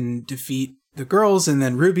wand and defeat the girls. And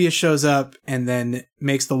then Rubius shows up and then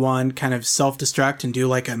makes the wand kind of self-destruct and do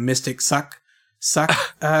like a mystic suck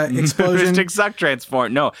explosion. Mystic suck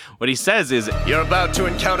transform. No, what he says is, You're about to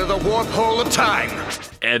encounter the warp hole of time.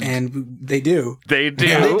 And they do. They do.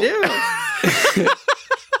 Yeah, they do.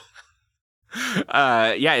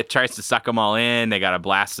 It tries to suck them all in. They gotta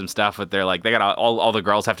blast some stuff with their like. They got all the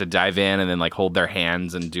girls have to dive in and then like hold their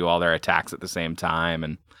hands and do all their attacks at the same time.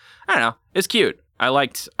 And I don't know, it's cute. I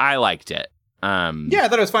liked it. Yeah, I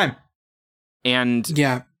thought it was fine. And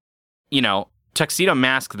Yeah. Tuxedo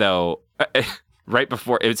Mask though. Right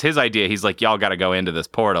before it was his idea, he's like, y'all got to go into this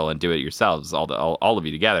portal and do it yourselves, all of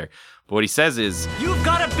you together. But what he says is, You've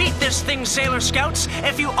got to beat this thing, Sailor Scouts.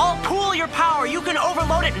 If you all pool your power, you can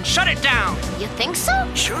overload it and shut it down. You think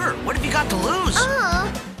so? Sure, what have you got to lose?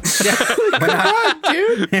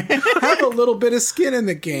 Dude, have a little bit of skin in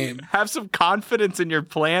the game. have some confidence in your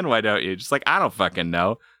plan, why don't you? Just like, I don't fucking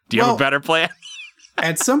know. Do you have a better plan?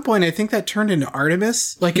 At some point, I think that turned into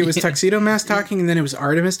Artemis. Like it was Tuxedo Mask talking, and then it was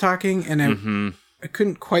Artemis talking, and I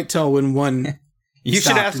couldn't quite tell when one. You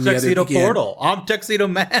should ask and the other Tuxedo began. Portal. I'm Tuxedo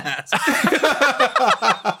Mask.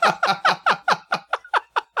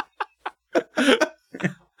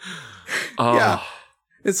 Oh. Yeah.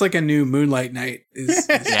 It's like a new Moonlight Knight is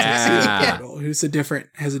Yeah. Tuxedo Portal, who's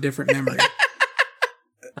has a different memory.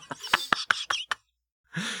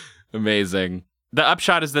 Amazing. The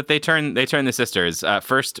upshot is that they turn the sisters.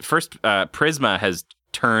 First, Prisma has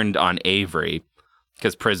turned on Avery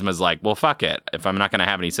because Prisma's like, well, fuck it. If I'm not going to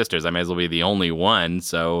have any sisters, I may as well be the only one,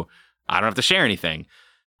 so I don't have to share anything.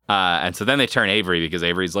 And so then they turn Avery because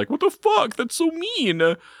Avery's like, what the fuck? That's so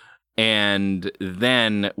mean. And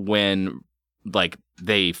then when like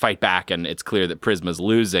they fight back and it's clear that Prisma's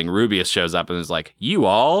losing, Rubius shows up and is like, you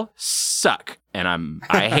all suck, and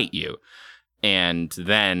I hate you. And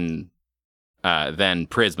then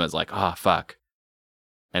Prisma's like, oh fuck,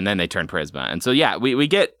 and then they turn Prisma, and so yeah, we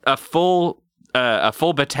get a full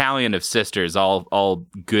battalion of sisters, all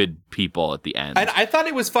good people at the end. I thought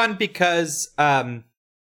it was fun because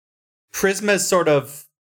Prisma's sort of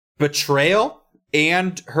betrayal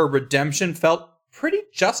and her redemption felt pretty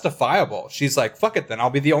justifiable. She's like, fuck it then, I'll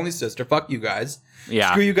be the only sister, fuck you guys.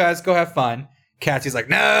 Yeah. Screw you guys, go have fun. Cassie's like,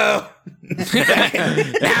 no!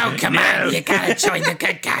 Now, come on, you gotta join the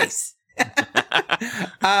good guys.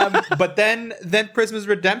 But then Prisma's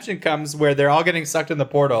redemption comes where they're all getting sucked in the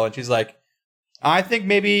portal, and she's like, I think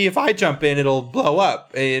maybe if I jump in, it'll blow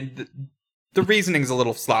up. And the reasoning's a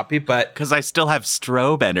little sloppy, but Because I still have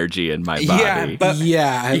strobe energy in my body. yeah, but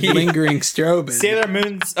lingering strobe. Sailor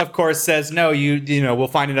Moon, of course, says no. You know, we'll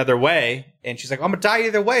find another way, and she's like, I'm gonna die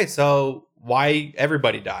either way. So why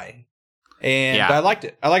everybody die? And Yeah. I liked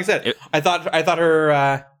it. Like I said, I thought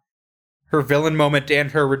her villain moment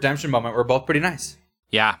and her redemption moment were both pretty nice.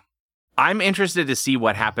 Yeah. I'm interested to see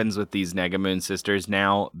what happens with these Negamoon sisters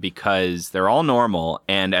now because they're all normal.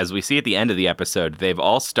 And as we see at the end of the episode, they've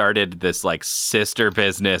all started this like sister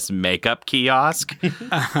business makeup kiosk.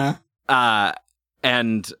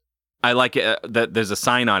 And I like it that there's a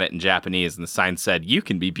sign on it in Japanese and the sign said, "You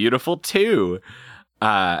can be beautiful too."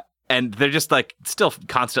 And they're just like still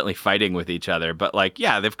constantly fighting with each other. But like,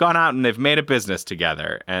 yeah, they've gone out and they've made a business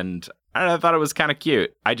together. And I don't know, I thought it was kind of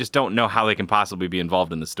cute. I just don't know how they can possibly be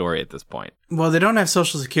involved in the story at this point. Well, they don't have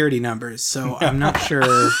social security numbers, so I'm not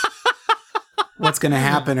sure what's going to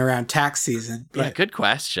happen around tax season. But Yeah, good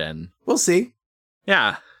question. we'll see.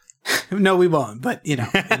 Yeah. No, we won't. But wouldn't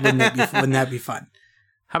that be fun?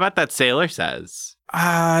 How about that Sailor Says?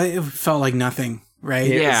 It felt like nothing, right?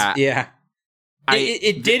 Yeah.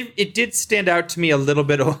 It did stand out to me a little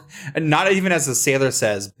bit, not even as the Sailor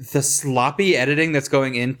Says. The sloppy editing that's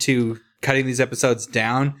going into cutting these episodes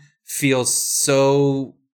down feels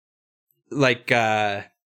so like,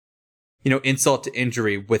 insult to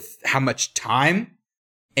injury with how much time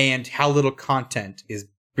and how little content is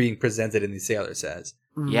being presented in the Sailor Says.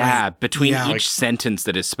 Yeah, between Yeah. each sentence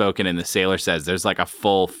that is spoken in the Sailor Says, there's like a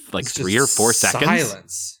full It's 3 or 4 just seconds.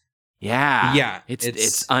 Silence. Yeah. Yeah, It's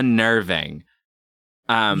it's- unnerving.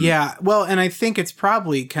 Yeah, well, and I think it's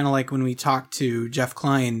probably kind of like when we talked to Jeff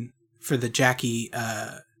Klein for the Jackie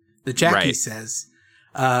Right. Says,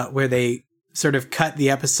 where they sort of cut the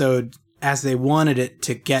episode as they wanted it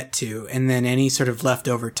to get to, and then any sort of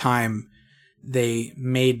leftover time, they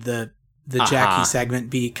made the Jackie segment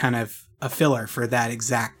be kind of a filler for that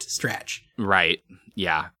exact stretch. Right.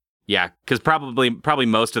 Yeah. Yeah, because probably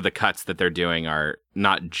most of the cuts that they're doing are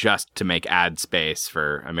not just to make ad space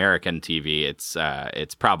for American TV.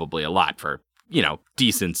 It's probably a lot for,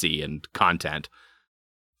 decency and content.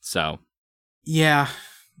 So, Yeah,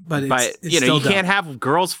 but it's you still dumb. can't have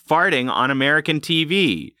girls farting on American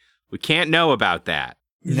TV. We can't know about that.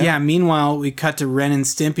 Yeah, meanwhile, we cut to Ren and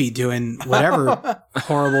Stimpy doing whatever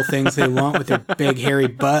horrible things they want with their big hairy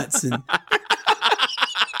butts and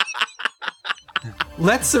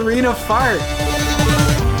let Serena fart.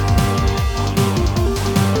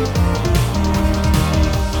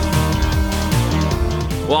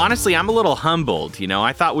 Well, honestly, I'm a little humbled.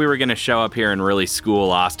 I thought we were going to show up here and really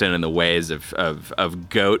school Austin in the ways of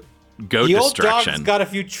goat The old destruction. dog's got a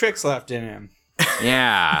few tricks left in him.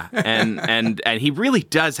 Yeah, and he really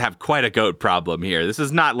does have quite a goat problem here. This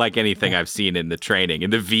is not like anything I've seen in the training,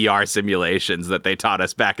 in the VR simulations that they taught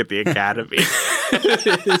us back at the academy.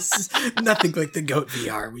 It's nothing like the goat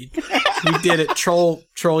VR we did at Troll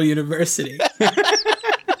University.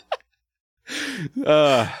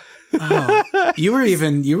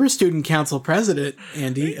 You were student council president,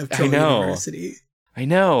 Andy, of Troll University. I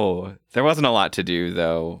know. There wasn't a lot to do,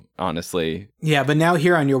 though, honestly. Yeah, but now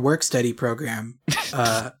here on your work study program,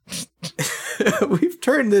 we've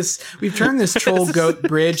turned this troll goat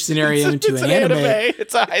bridge scenario into an anime.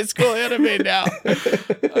 It's a high school anime now.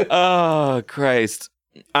 Oh, Christ.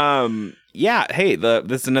 Yeah. Hey,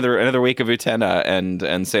 this is another week of Utena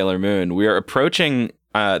and Sailor Moon. We are approaching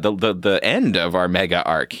the end of our mega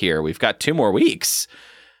arc here. We've got 2 more weeks,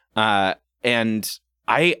 and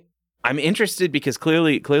I'm interested because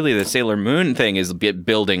clearly the Sailor Moon thing is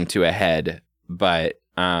building to a head, but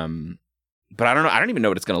I don't know. I don't even know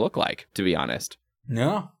what it's going to look like, to be honest.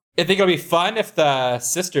 No. I think it'll be fun if the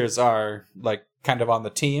sisters are like kind of on the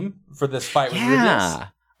team for this fight with Rubius.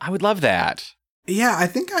 I would love that. Yeah, I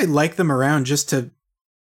think I like them around just to,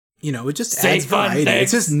 it just Say adds fun variety. things.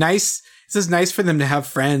 It's just nice. It's just nice for them to have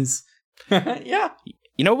friends. Yeah.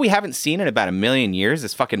 You know what we haven't seen in about 1,000,000 years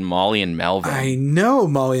is fucking Molly and Melvin. I know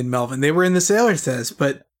Molly and Melvin. They were in the Sailor Says,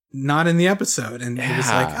 but not in the episode. And it was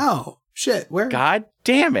like, oh shit, where? God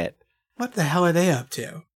damn it! What the hell are they up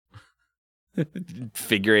to?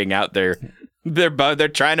 Figuring out they're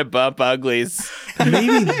trying to bump uglies.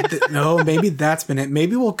 Maybe maybe that's been it.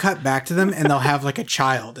 Maybe we'll cut back to them and they'll have like a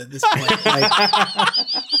child at this point. Like,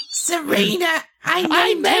 Serena,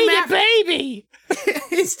 I made a baby.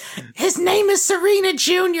 His name is Serena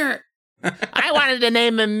Jr. I wanted to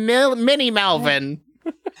name him Mini Melvin.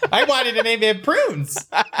 I wanted to name him Prunes.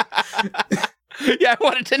 Yeah, I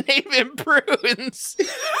wanted to name him Prunes.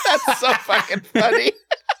 That's so fucking funny.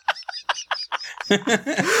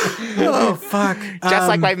 Oh, fuck. Just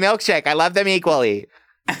like my milkshake. I love them equally.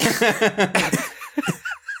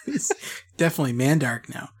 Definitely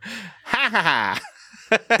Mandark now. Ha ha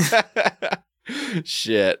ha.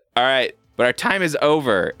 Shit. All right. But our time is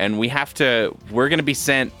over, and we're going to be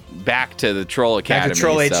sent back to the Troll Academy. Back to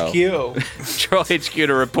Troll HQ. Troll HQ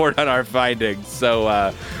to report on our findings.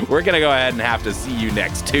 So we're going to go ahead and have to see you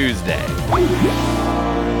next Tuesday.